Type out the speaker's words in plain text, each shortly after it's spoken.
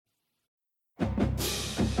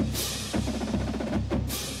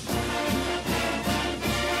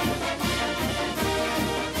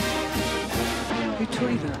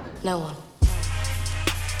No one.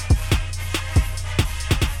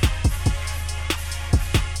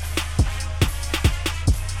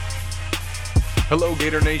 Hello,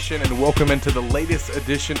 Gator Nation, and welcome into the latest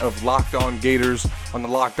edition of Locked On Gators on the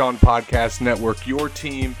Locked On Podcast Network, your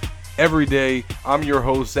team every day. I'm your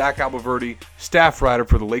host, Zach Albaverdi, staff writer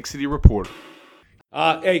for the Lake City Reporter.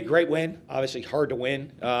 Hey, great win. Obviously hard to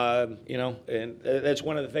win, and that's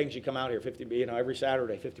one of the things you come out here, every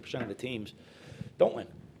Saturday, 50% of the teams don't win.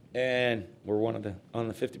 And we're on the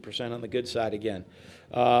 50% on the good side again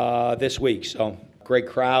this week. So great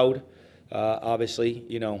crowd. Obviously,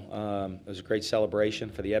 it was a great celebration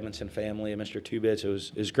for the Edmondson family and Mr. Two Bits. It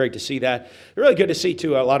was great to see that. Really good to see,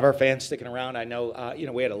 too, a lot of our fans sticking around. I know,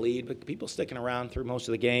 we had a lead, but people sticking around through most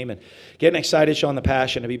of the game and getting excited, showing the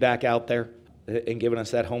passion to be back out there and giving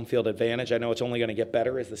us that home field advantage. I know it's only going to get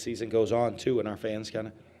better as the season goes on, too, and our fans kind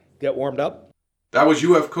of get warmed up. That was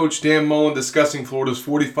UF coach Dan Mullen discussing Florida's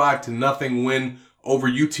 45-0 win over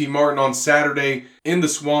UT Martin on Saturday in the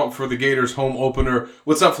Swamp for the Gators home opener.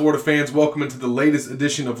 What's up, Florida fans? Welcome into the latest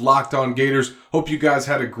edition of Locked On Gators. Hope you guys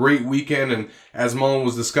had a great weekend, and as Mullen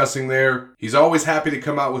was discussing there, he's always happy to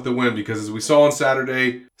come out with a win because as we saw on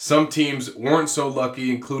Saturday, some teams weren't so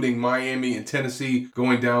lucky, including Miami and Tennessee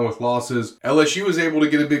going down with losses. LSU was able to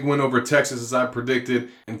get a big win over Texas as I predicted,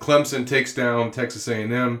 and Clemson takes down Texas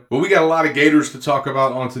A&M. But we got a lot of Gators to talk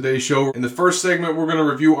about on today's show. In the first segment, we're going to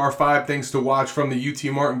review our 5 things to watch from the UT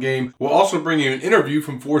Martin game. We'll also bring you an interview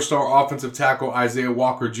from 4-star offensive tackle Isaiah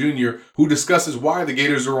Walker Jr., who discusses why the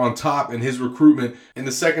Gators are on top in his recruitment. In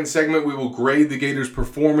the second segment, we will grade the Gators'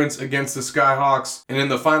 performance against the Skyhawks. And in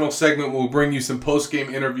the final segment, we'll bring you some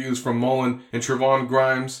post-game interviews from Mullen and Trevon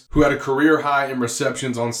Grimes, who had a career high in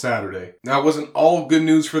receptions on Saturday. Now, it wasn't all good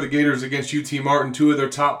news for the Gators against UT Martin. 2 of their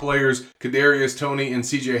top players, Kadarius Toney and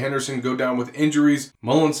CJ Henderson, go down with injuries.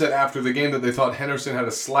 Mullen said after the game that they thought Henderson had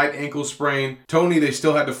a slight ankle sprain. Toney, they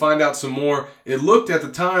still had to find out some more. It looked at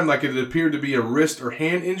the time like it appeared to be a wrist or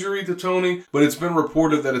hand injury to Toney, but it's been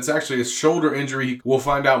reported that it's actually a shoulder injury. We'll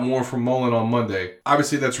find out more from Mullen on Monday.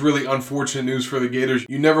 Obviously, that's really unfortunate news for the Gators.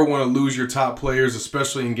 You never want to lose your top players,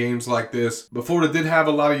 especially in games like this. But Florida did have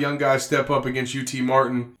a lot of young guys step up against UT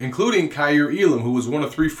Martin, including Kaiir Elam, who was one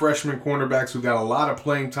of 3 freshman cornerbacks who got a lot of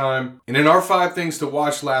playing time. And in our 5 things to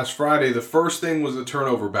watch last Friday, the first thing was the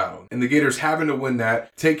turnover battle. And the Gators having to win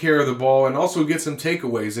that, take care of the ball, and also get some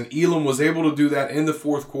takeaways. And Elam was able to do that in the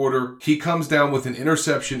fourth quarter. He comes down with an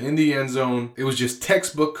interception in the end zone. It was just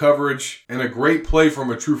textbook coverage and a great play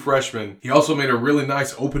from a true freshman. He also made a really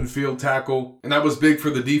nice open field tackle, and that was big for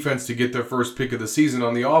the defense to get their first pick of the season.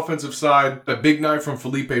 On the offensive side, a big night from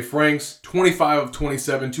Felipe Franks, 25 of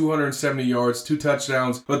 27, 270 yards, 2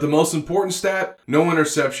 touchdowns. But the most important stat, no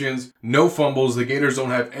interceptions, no fumbles. The Gators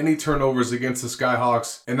don't have any turnovers against the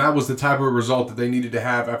Skyhawks, and that was the type of result that they needed to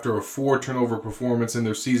have after a 4-turnover performance in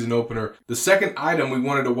their season opener. The second item we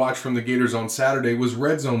wanted to watch from the Gators on Saturday was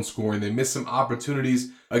red zone scoring. They missed some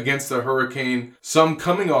opportunities against the Hurricane, some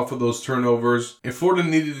coming off of those turnovers, and Florida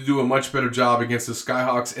needed to do a much better job against the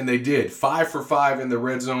Skyhawks, and they did. 5 for 5 in the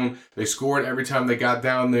red zone. They scored every time they got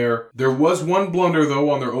down there. There was one blunder, though,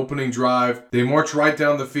 on their opening drive. They marched right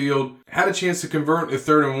down the field, had a chance to convert a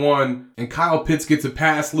 3rd and 1, and Kyle Pitts gets a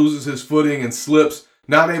pass, loses his footing, and slips.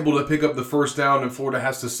 Not able to pick up the first down, and Florida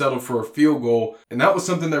has to settle for a field goal. And that was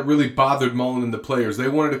something that really bothered Mullen and the players. They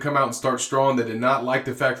wanted to come out and start strong. They did not like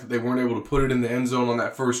the fact that they weren't able to put it in the end zone on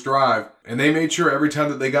that first drive. And they made sure every time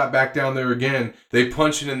that they got back down there again, they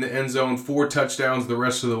punched it in the end zone, 4 touchdowns the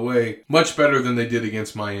rest of the way. Much better than they did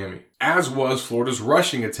against Miami. As was Florida's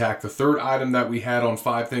rushing attack, the third item that we had on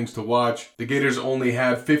 5 things to watch. The Gators only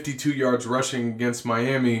had 52 yards rushing against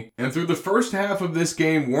Miami, and through the first half of this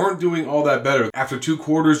game weren't doing all that better. After 2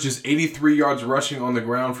 quarters, just 83 yards rushing on the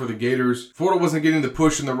ground for the Gators. Florida wasn't getting the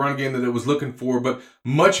push in the run game that it was looking for, but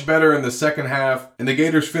much better in the second half, and the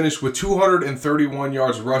Gators finished with 231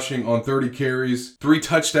 yards rushing on 30 carries, 3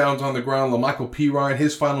 touchdowns on the ground. LaMichael Pirine,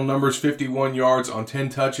 his final numbers, 51 yards on 10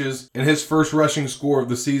 touches, and his first rushing score of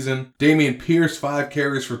the season. Damian Pierce, 5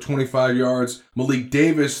 carries for 25 yards. Malik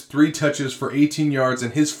Davis, 3 touches for 18 yards,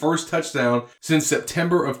 and his first touchdown since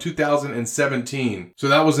September of 2017. So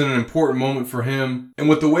that was an important moment for him. And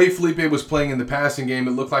with the way Felipe was playing in the passing game,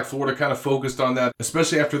 it looked like Florida kind of focused on that,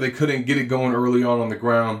 especially after they couldn't get it going early on the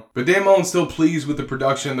ground. But Dan Mullen's still pleased with the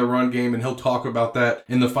production in the run game, and he'll talk about that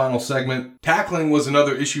in the final segment. Tackling was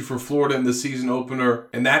another issue for Florida in the season opener,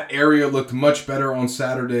 and that area looked much better on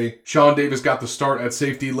Saturday. Sean Davis got the start at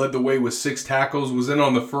safety, led the way with 6 tackles, was in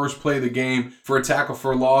on the first play of the game for a tackle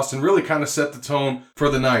for a loss, and really kind of set the tone for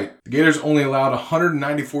the night. The Gators only allowed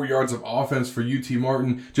 194 yards of offense for UT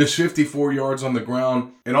Martin, just 54 yards on the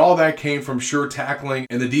ground, and all that came from sure tackling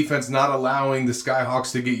and the defense not allowing the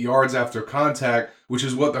Skyhawks to get yards after contact, which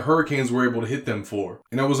is what the Hurricanes were able to hit them for.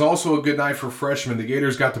 And it was also a good night for freshmen. The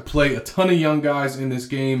Gators got to play a ton of young guys in this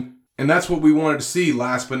game, and that's what we wanted to see.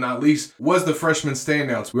 Last but not least was the freshman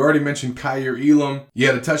standouts. We already mentioned Kaiir Elam. He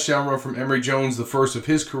had a touchdown run from Emory Jones, the first of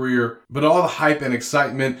his career, but all the hype and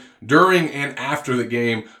excitement during and after the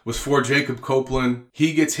game was for Jacob Copeland.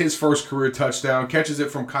 He gets his first career touchdown, catches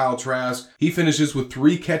it from Kyle Trask. He finishes with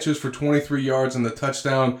 3 catches for 23 yards and the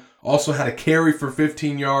touchdown. Also had a carry for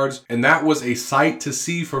 15 yards, and that was a sight to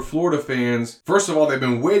see for Florida fans. First of all, they've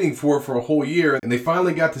been waiting for it for a whole year, and they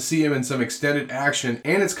finally got to see him in some extended action,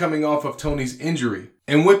 and it's coming off of Tony's injury.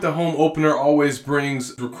 And with the home opener always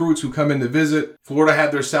brings recruits who come in to visit. Florida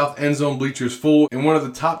had their south end zone bleachers full, and one of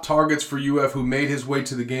the top targets for UF who made his way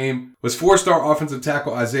to the game was 4-star offensive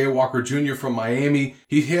tackle Isaiah Walker Jr. from Miami.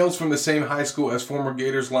 He hails from the same high school as former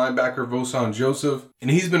Gators linebacker Vosan Joseph,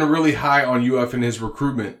 and he's been really high on UF in his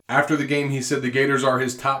recruitment. After the game, he said the Gators are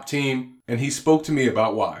his top team, and he spoke to me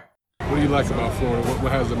about why. What do you like about Florida?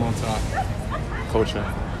 What has them on top? Coaching.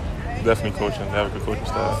 Definitely coaching. They have a good coaching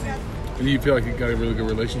staff. And do you feel like you got a really good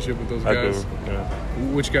relationship with those guys? I do,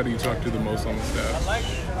 yeah. Which guy do you talk to the most on the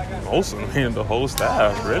staff? Most, the whole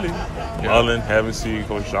staff, really. Mullen, Hevesy,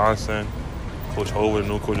 Coach Johnson, Coach Howard,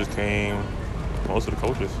 new coaches came. Most of the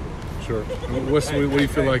coaches. Sure. What do you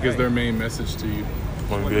feel like is their main message to you?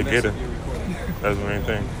 Want to be a Gator. That's the main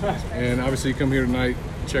thing. And obviously you come here tonight,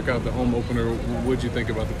 check out the home opener. What did you think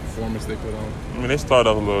about the performance they put on? I mean, they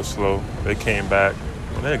started off a little slow. They came back.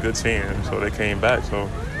 Well, they're a good team, so they came back. So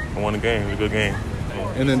I won the game. It was a good game.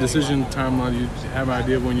 And then decision timeline, you have an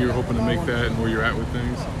idea of when you're hoping to make that and where you're at with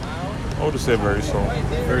things? I would have said very soon.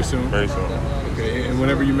 Very soon? Very soon. Okay, and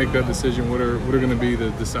whenever you make that decision, what are going to be the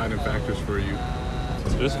deciding factors for you?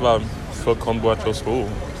 It's just about feel comfortable at your school.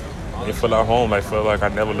 You feel at home. I feel like I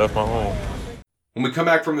never left my home. When we come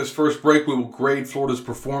back from this first break, we will grade Florida's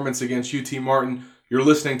performance against UT Martin. You're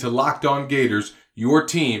listening to Locked On Gators, your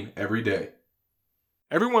team every day.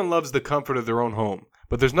 Everyone loves the comfort of their own home,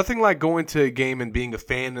 but there's nothing like going to a game and being a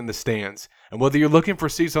fan in the stands. And whether you're looking for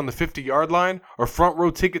seats on the 50-yard line or front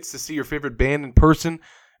row tickets to see your favorite band in person,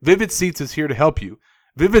 Vivid Seats is here to help you.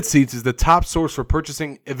 Vivid Seats is the top source for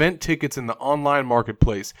purchasing event tickets in the online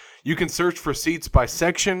marketplace. You can search for seats by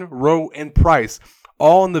section, row, and price,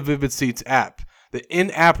 all in the Vivid Seats app. The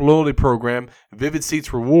in-app loyalty program, Vivid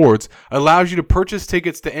Seats Rewards, allows you to purchase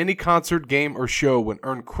tickets to any concert, game, or show and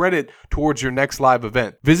earn credit towards your next live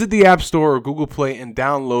event. Visit the App Store or Google Play and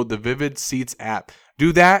download the Vivid Seats app.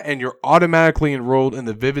 Do that and you're automatically enrolled in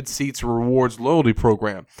the Vivid Seats Rewards loyalty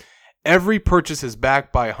program. Every purchase is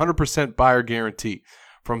backed by a 100% buyer guarantee.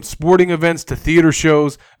 From sporting events to theater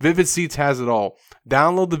shows, Vivid Seats has it all.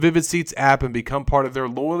 Download the Vivid Seats app and become part of their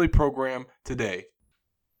loyalty program today.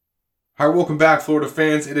 All right, welcome back, Florida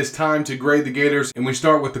fans. It is time to grade the Gators, and we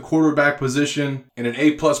start with the quarterback position and an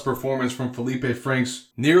A-plus performance from Felipe Franks.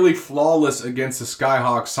 Nearly flawless against the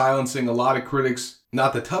Skyhawks, silencing a lot of critics.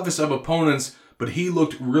 Not the toughest of opponents, but he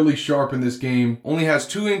looked really sharp in this game. Only has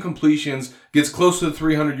 2 incompletions, gets close to the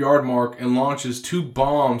 300-yard mark, and launches 2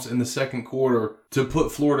 bombs in the second quarter to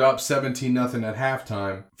put Florida up 17-0 at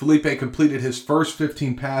halftime. Felipe completed his first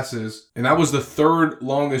 15 passes, and that was the 3rd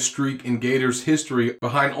longest streak in Gators history,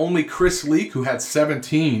 behind only Chris Leak, who had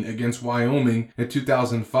 17 against Wyoming in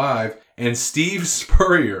 2005, and Steve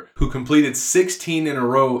Spurrier, who completed 16 in a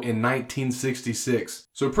row in 1966.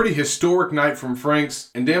 So a pretty historic night from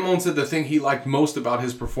Franks, and Dan Mullen said the thing he liked most about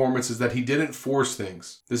his performance is that he didn't force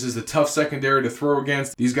things. This is a tough secondary to throw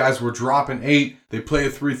against. These guys were dropping 8. They play a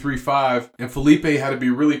 3-3-5, and Felipe had to be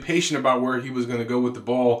really patient about where he was going to go with the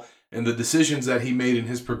ball and the decisions that he made in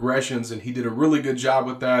his progressions, and he did a really good job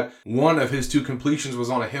with that. One of his 2 completions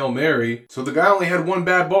was on a Hail Mary, so the guy only had 1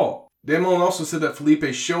 bad ball. Dan Mullen also said that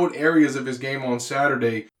Felipe showed areas of his game on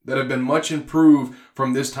Saturday that have been much improved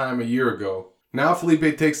from this time a year ago. Now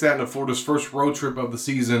Felipe takes that into Florida's first road trip of the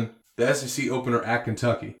season, the SEC opener at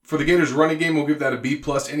Kentucky. For the Gators running game, we'll give that a B+.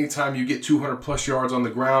 Anytime you get 200+ yards on the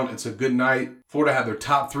ground, it's a good night. Florida had their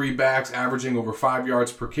top 3 backs averaging over 5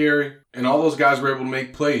 yards per carry, and all those guys were able to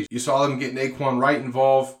make plays. You saw them getting Naquan Wright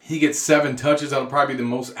involved. He gets 7 touches. That'll probably be the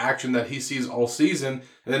most action that he sees all season.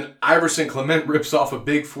 And then Iverson Clement rips off a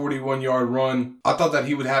big 41-yard run. I thought that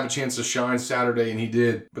he would have a chance to shine Saturday, and he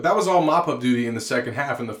did. But that was all mop-up duty in the second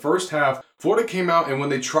half. In the first half, Florida came out, and when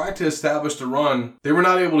they tried to establish the run, they were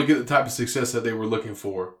not able to get the type of success that they were looking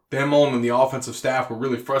for. Dan Mullen and the offensive staff were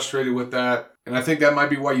really frustrated with that. And I think that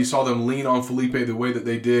might be why you saw them lean on Felipe the way that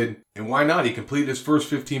they did. And why not? He completed his first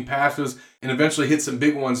 15 passes and eventually hit some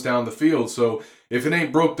big ones down the field. So if it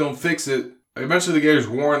ain't broke, don't fix it. Eventually, the Gators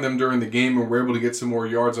warned them during the game and were able to get some more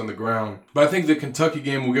yards on the ground. But I think the Kentucky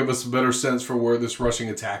game will give us a better sense for where this rushing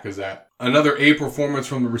attack is at. Another A performance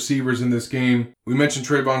from the receivers in this game. We mentioned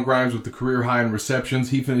Trayvon Grimes with the career high in receptions.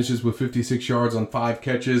 He finishes with 56 yards on 5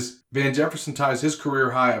 catches. Van Jefferson ties his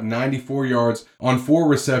career high of 94 yards on 4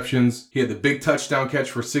 receptions. He had the big touchdown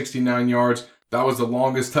catch for 69 yards. That was the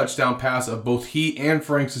longest touchdown pass of both he and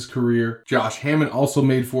Franks' career. Josh Hammond also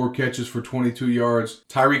made 4 catches for 22 yards.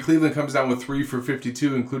 Tyree Cleveland comes down with 3 for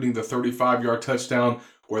 52, including the 35-yard touchdown,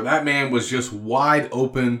 where that man was just wide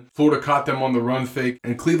open. Florida caught them on the run fake,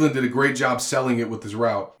 and Cleveland did a great job selling it with his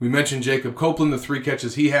route. We mentioned Jacob Copeland, the 3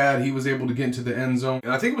 catches he had. He was able to get into the end zone.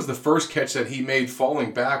 And I think it was the first catch that he made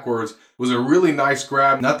falling backwards. Was a really nice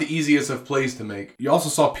grab, not the easiest of plays to make. You also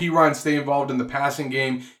saw P. Ryan stay involved in the passing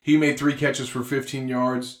game. He made 3 catches for 15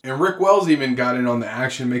 yards. And Rick Wells even got in on the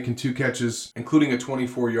action, making 2 catches, including a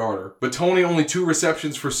 24-yarder. But Tony only 2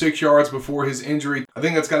 receptions for 6 yards before his injury. I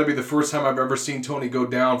think that's got to be the first time I've ever seen Tony go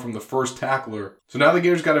down from the first tackler. So now the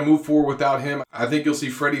Gators got to move forward without him. I think you'll see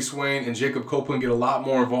Freddie Swain and Jacob Copeland get a lot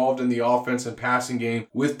more involved in the offense and passing game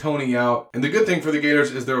with Tony out. And the good thing for the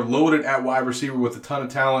Gators is they're loaded at wide receiver with a ton of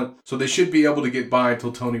talent, so they should be able to get by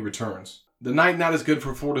until Tony returns. The night not as good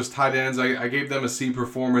for Florida's tight ends. I gave them a C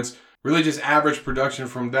performance. Really just average production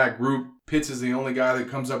from that group. Pitts is the only guy that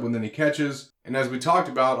comes up with any catches. And as we talked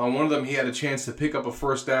about, on one of them, he had a chance to pick up a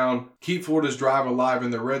first down, keep Florida's drive alive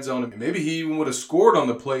in the red zone. And maybe he even would have scored on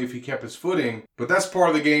the play if he kept his footing. But that's part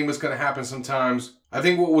of the game. It's going to happen sometimes. I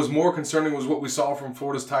think what was more concerning was what we saw from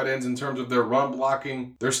Florida's tight ends in terms of their run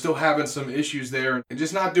blocking. They're still having some issues there and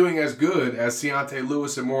just not doing as good as Ciante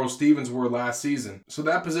Lewis and Morrill Stevens were last season. So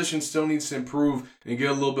that position still needs to improve and get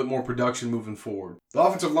a little bit more production moving forward. The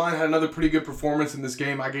offensive line had another pretty good performance in this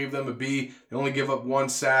game. I gave them a B. They only give up 1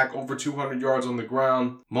 sack, over 200 yards on the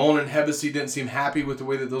ground. Mullen and Hevesy didn't seem happy with the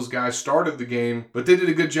way that those guys started the game, but they did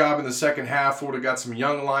a good job in the second half. Florida got some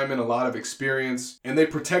young linemen, a lot of experience, and they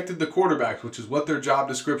protected the quarterbacks, which is what their job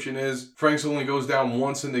description is. Franks only goes down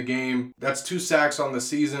once in the game. That's 2 sacks on the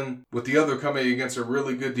season, with the other coming against a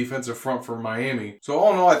really good defensive front for Miami. So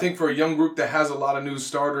all in all, I think for a young group that has a lot of new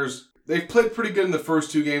starters, they've played pretty good in the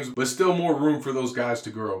first 2 games, but still more room for those guys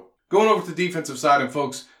to grow. Going over to the defensive side, and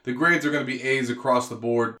folks, the grades are going to be A's across the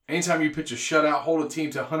board. Anytime you pitch a shutout, hold a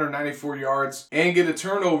team to 194 yards, and get a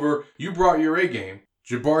turnover, you brought your A game.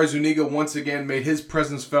 Jabari Zuniga once again made his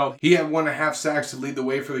presence felt. He had 1.5 sacks to lead the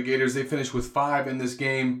way for the Gators. They finished with 5 in this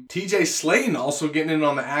game. TJ Slayton also getting in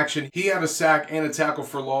on the action. He had a sack and a tackle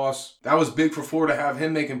for loss. That was big for Florida to have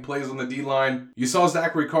him making plays on the D-line. You saw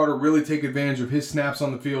Zachary Carter really take advantage of his snaps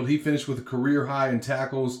on the field. He finished with a career high in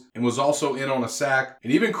tackles and was also in on a sack.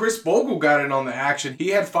 And even Chris Bogle got in on the action. He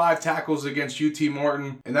had 5 tackles against UT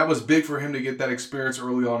Martin, and that was big for him to get that experience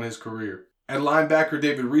early on in his career. At linebacker,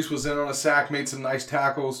 David Reese was in on a sack, made some nice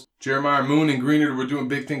tackles. Jeremiah Moon and Greenard were doing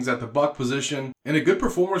big things at the buck position. And a good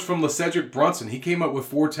performance from LeCedric Brunson. He came up with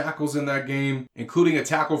 4 tackles in that game, including a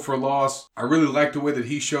tackle for loss. I really liked the way that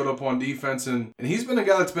he showed up on defense. And he's been a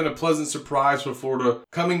guy that's been a pleasant surprise for Florida.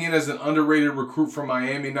 Coming in as an underrated recruit from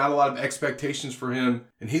Miami, not a lot of expectations for him.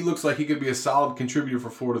 And he looks like he could be a solid contributor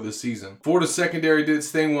for Florida this season. Florida's secondary did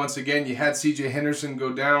its thing once again. You had C.J. Henderson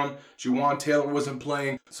go down. Juwan Taylor wasn't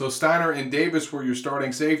playing. So Steiner and Davis were your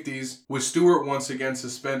starting safeties, with Stewart once again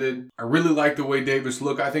suspended. I really like the way Davis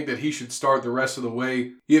looked. I think that he should start the rest of the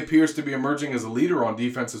way. He appears to be emerging as a leader on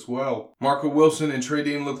defense as well. Marco Wilson and Trey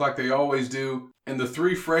Dean look like they always do. And the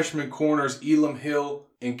 3 freshman corners, Elam Hill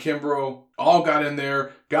and Kimbrough, all got in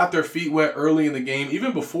there, got their feet wet early in the game,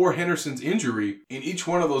 even before Henderson's injury. And each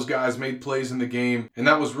one of those guys made plays in the game. And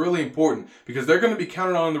that was really important because they're going to be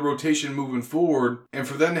counted on in the rotation moving forward. And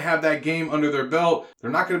for them to have that game under their belt,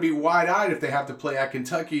 they're not going to be wide-eyed if they have to play at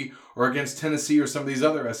Kentucky or against Tennessee or some of these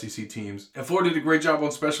other SEC teams. And Florida did a great job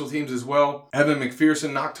on special teams as well. Evan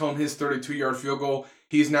McPherson knocked home his 32-yard field goal.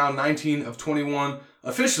 He's now 19 of 21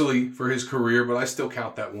 officially for his career, but I still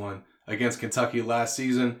count that one against Kentucky last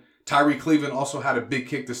season. Tyree Cleveland also had a big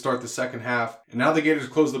kick to start the second half, and now the Gators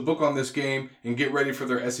close the book on this game and get ready for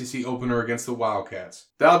their SEC opener against the Wildcats.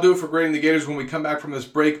 That'll do it for grading the Gators. When we come back from this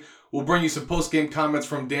break, we'll bring you some post-game comments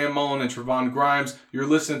from Dan Mullen and Trevon Grimes. You're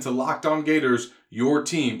listening to Locked On Gators, your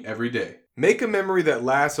team every day. Make a memory that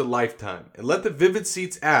lasts a lifetime and let the Vivid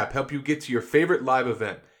Seats app help you get to your favorite live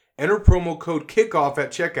event. Enter promo code KICKOFF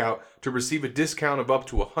at checkout to receive a discount of up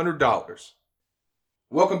to $100.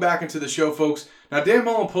 Welcome back into the show, folks. Now, Dan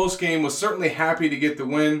Mullen post-game was certainly happy to get the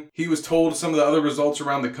win. He was told some of the other results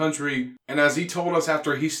around the country, and as he told us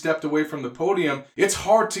after he stepped away from the podium, it's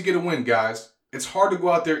hard to get a win, guys. It's hard to go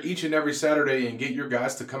out there each and every Saturday and get your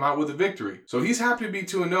guys to come out with a victory. So he's happy to be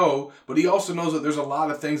 2-0, but he also knows that there's a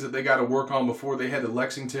lot of things that they got to work on before they head to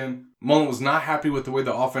Lexington. Mullen was not happy with the way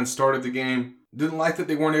the offense started the game. Didn't like that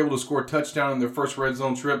they weren't able to score a touchdown in their first red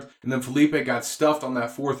zone trip, and then Felipe got stuffed on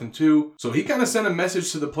that 4th and 2. So he kind of sent a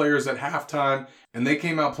message to the players at halftime, and they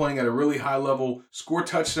came out playing at a really high level, scored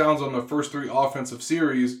touchdowns on the first 3 offensive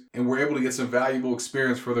series, and were able to get some valuable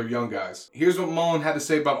experience for their young guys. Here's what Mullen had to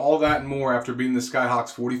say about all that and more after beating the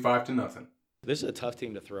Skyhawks 45-0. This is a tough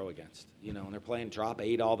team to throw against, and they're playing drop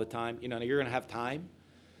 8 all the time. You're going to have time,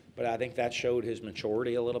 but I think that showed his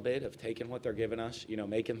maturity a little bit of taking what they're giving us,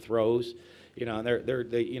 making throws. And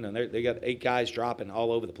they got 8 guys dropping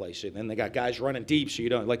all over the place, and then they got guys running deep. So you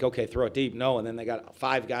don't okay, throw it deep, no, and then they got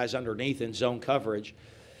 5 guys underneath in zone coverage.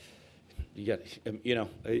 You got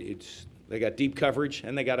they got deep coverage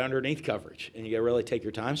and they got underneath coverage, and you got to really take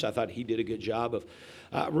your time. So I thought he did a good job of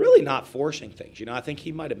really not forcing things. I think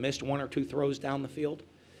he might have missed 1 or 2 throws down the field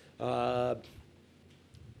that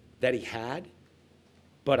he had.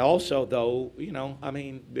 But also, though,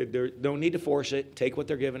 there's no need to force it. Take what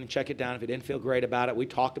they're giving and check it down. If you didn't feel great about it, we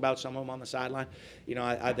talked about some of them on the sideline.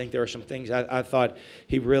 I think there are some things I thought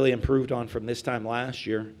he really improved on from this time last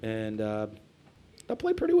year, and that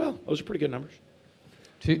played pretty well. Those are pretty good numbers.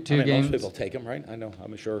 Two games. Most people take them, right? I know.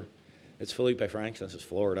 I'm sure it's Felipe Franks. This is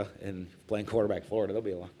Florida, and playing quarterback Florida, they'll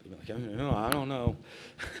be like, I don't know.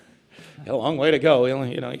 Got a long way to go.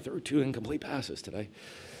 He threw 2 incomplete passes today.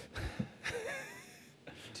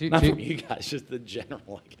 Not from you guys, just the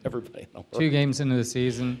general, everybody in the world. 2 games into the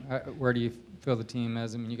season, where do you feel the team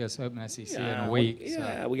is? I mean, you guys open SEC in a week.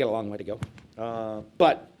 We got a long way to go.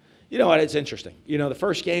 But you know what? It's interesting. The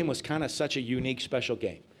first game was kind of such a unique, special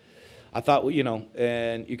game. I thought,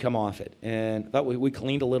 and you come off it, and I thought we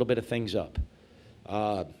cleaned a little bit of things up.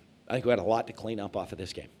 I think we had a lot to clean up off of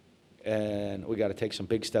this game. And we got to take some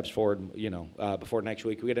big steps forward, before next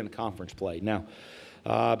week. We get into conference play. Now,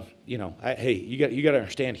 you got to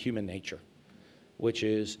understand human nature, which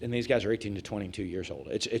is, and these guys are 18 to 22 years old.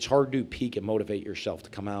 It's hard to peak and motivate yourself to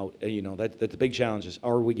come out. That the big challenge is,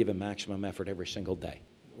 are we giving maximum effort every single day?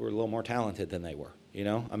 We're a little more talented than they were.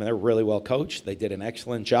 They're really well coached. They did an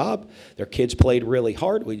excellent job. Their kids played really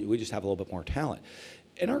hard. We just have a little bit more talent,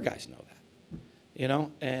 and our guys know that.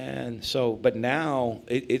 And so, but now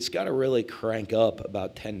it's got to really crank up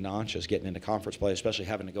about 10 notches getting into conference play, especially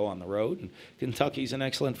having to go on the road. And Kentucky's an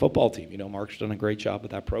excellent football team. Mark's done a great job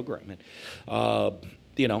with that program.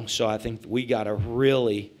 And, so I think we got to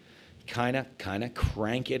really kind of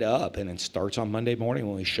crank it up. And it starts on Monday morning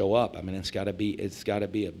when we show up. It's got to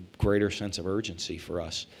be a greater sense of urgency for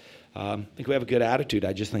us. I think we have a good attitude.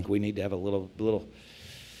 I just think we need to have a little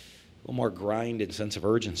more grind and sense of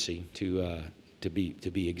urgency to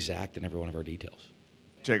be exact in every one of our details.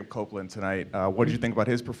 Jacob Copeland tonight. What did you think about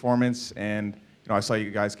his performance? And I saw you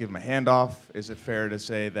guys give him a handoff. Is it fair to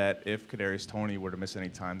say that if Kadarius Toney were to miss any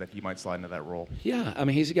time, that he might slide into that role? Yeah,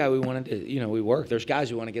 he's a guy we wanted to. We work. There's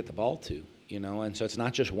guys we want to get the ball to. And so it's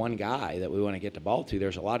not just one guy that we want to get the ball to.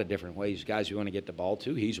 There's a lot of different ways, guys we want to get the ball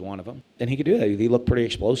to. He's one of them. And he could do that. He looked pretty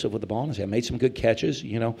explosive with the ball in his hand. Made some good catches,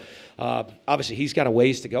 Obviously, he's got a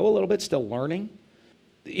ways to go a little bit, still learning.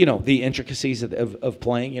 The intricacies of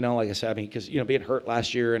playing, like I said, because, being hurt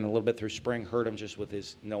last year and a little bit through spring hurt him just with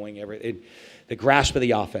his knowing everything, the grasp of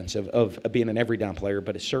the offense of being an every down player.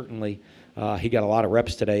 But it certainly, he got a lot of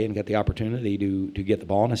reps today and got the opportunity to get the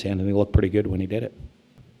ball in his hand, and he looked pretty good when he did it.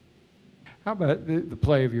 How about the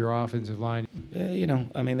play of your offensive line? They're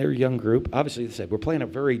a young group. Obviously, they said we're playing a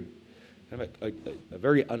very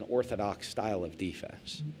unorthodox style of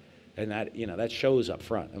defense. And that shows up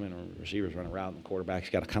front. Receivers run around, and the quarterback's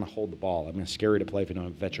got to kind of hold the ball. It's scary to play if you don't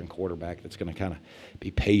have a veteran quarterback that's going to kind of be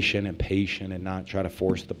patient and not try to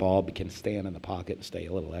force the ball, but can stand in the pocket and stay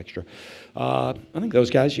a little extra. I think those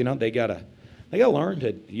guys, they got to learn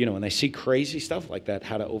to, when they see crazy stuff like that,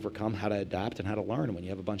 how to overcome, how to adapt, and how to learn. And when you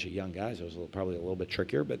have a bunch of young guys, it was probably a little bit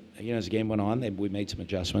trickier. But as the game went on, we made some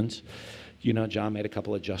adjustments. John made a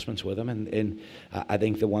couple adjustments with them, and I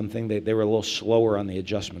think the one thing, they were a little slower on the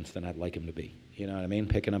adjustments than I'd like them to be. You know what I mean?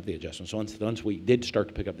 Picking up the adjustments. Once we did start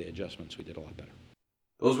to pick up the adjustments, we did a lot better.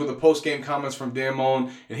 Those were the post-game comments from Dan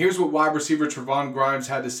Mullen. And here's what wide receiver Trevon Grimes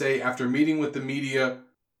had to say after meeting with the media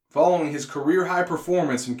following his career-high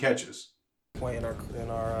performance in catches. Point in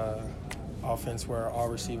our offense where all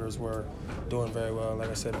receivers were doing very well. Like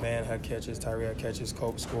I said, Van had catches, Tyree had catches,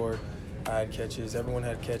 Cope scored, I had catches. Everyone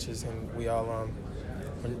had catches, and we all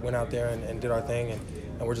went out there and did our thing,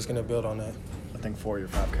 and we're just going to build on that. I think 4 of your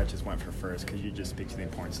 5 catches went for first. Could you just speak to the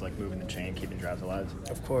importance of moving the chain, keeping drives alive?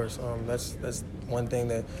 Of course. That's one thing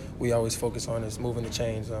that we always focus on is moving the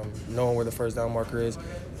chains, knowing where the first down marker is.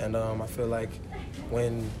 And I feel like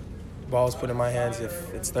when ball's put in my hands,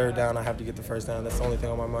 if it's third down, I have to get the first down. That's the only thing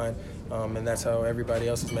on my mind. And that's how everybody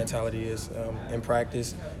else's mentality is. In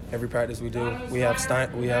practice, every practice we do, we have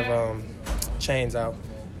chains out.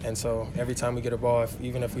 And so every time we get a ball,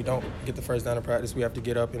 even if we don't get the first down in practice, we have to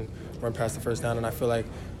get up and run past the first down. And I feel like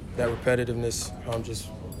that repetitiveness just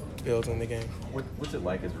builds in the game. What's it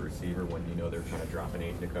like as a receiver when you know they're kind of dropping 8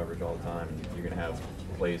 into coverage all the time, and you're going to have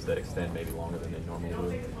plays that extend maybe longer than they normally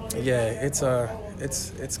would? Yeah,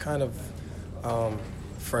 it's kind of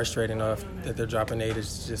frustrating enough that they're dropping 8.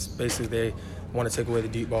 It's just basically they want to take away the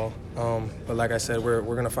deep ball. But like I said, we're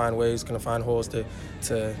going to find ways, going to find holes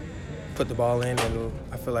to put the ball in, and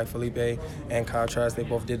I feel like Felipe and Kyle Trask, they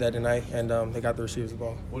both did that tonight, and they got the receivers the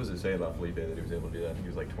ball. What does it say about Felipe that he was able to do that? I think he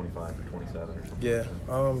was like 25 or 27 or something. Yeah,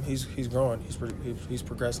 he's growing. He's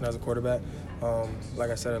progressing as a quarterback.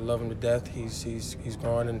 Like I said, I love him to death. He's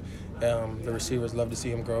growing, and the receivers love to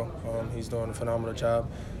see him grow. He's doing a phenomenal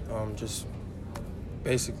job, just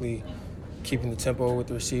basically keeping the tempo with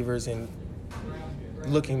the receivers and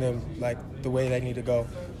looking them like the way they need to go.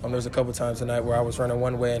 There was a couple times tonight where I was running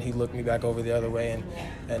one way and he looked me back over the other way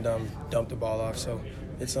and dumped the ball off. So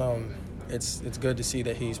it's good to see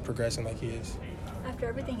that he's progressing like he is. After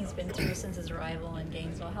everything he's been through since his arrival in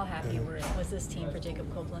Gainesville, how happy was this team for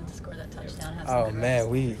Jacob Copeland to score that touchdown? Oh man,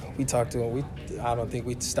 we talked to him. I don't think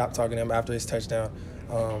we stopped talking to him after his touchdown.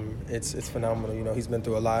 It's phenomenal. He's been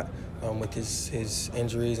through a lot with his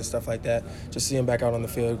injuries and stuff like that. Just seeing him back out on the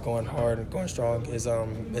field, going hard and going strong is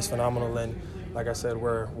phenomenal. And like I said,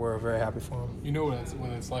 we're very happy for him. You know what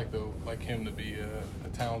it's like though, like him to be a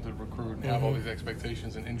talented recruit and have all these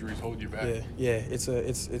expectations and injuries hold you back. Yeah.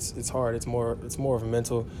 It's hard. It's more of a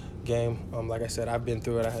mental game. Like I said, I've been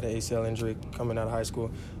through it. I had an ACL injury coming out of high school,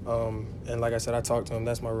 and like I said, I talked to him.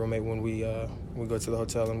 That's my roommate when we go to the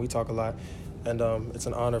hotel and we talk a lot. And it's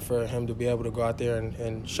an honor for him to be able to go out there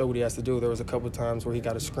and show what he has to do. There was a couple of times where he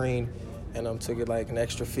got a screen and took it like an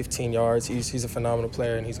extra 15 yards. He's a phenomenal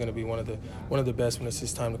player, and he's going to be one of the best when it's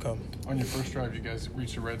his time to come. On your first drive, you guys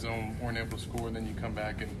reached the red zone, weren't able to score, and then you come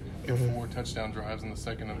back and get 4 touchdown drives in the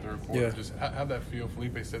second and third quarter. Yeah. Just how'd that feel?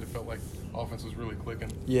 Felipe said it felt like offense was really clicking.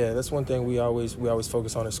 Yeah, that's one thing we always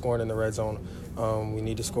focus on is scoring in the red zone. We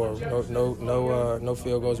need to score. No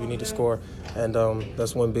field goals. We need to score, and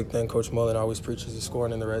that's one big thing Coach Mullen always preaches is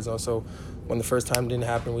scoring in the red zone. So when the first time didn't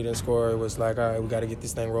happen, we didn't score. It was like, all right, we got to get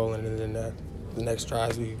this thing rolling, and then the next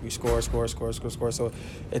drives we score. So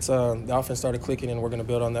it's the offense started clicking, and we're going to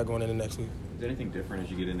build on that going into next week. Is anything different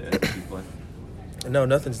as you get into SEC play? No,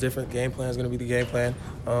 nothing's different. Game plan is going to be the game plan.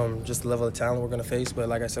 Just the level of talent we're going to face. But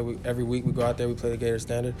like I said, every week we go out there, we play the Gator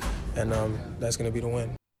standard, and that's going to be the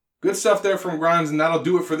win. Good stuff there from Grimes, and that'll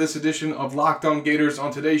do it for this edition of Locked On Gators.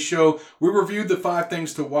 On today's show, we reviewed the 5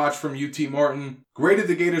 things to watch from UT Martin, graded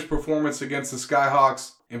the Gators' performance against the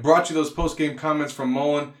Skyhawks, and brought you those post-game comments from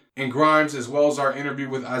Mullen and Grimes, as well as our interview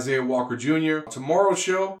with Isaiah Walker Jr. Tomorrow's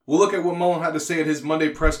show, we'll look at what Mullen had to say at his Monday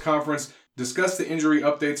press conference, discuss the injury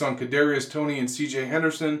updates on Kadarius Toney and CJ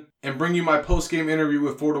Henderson, and bring you my post-game interview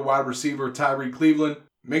with Florida wide receiver Tyree Cleveland.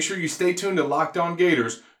 Make sure you stay tuned to Locked On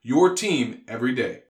Gators, your team every day.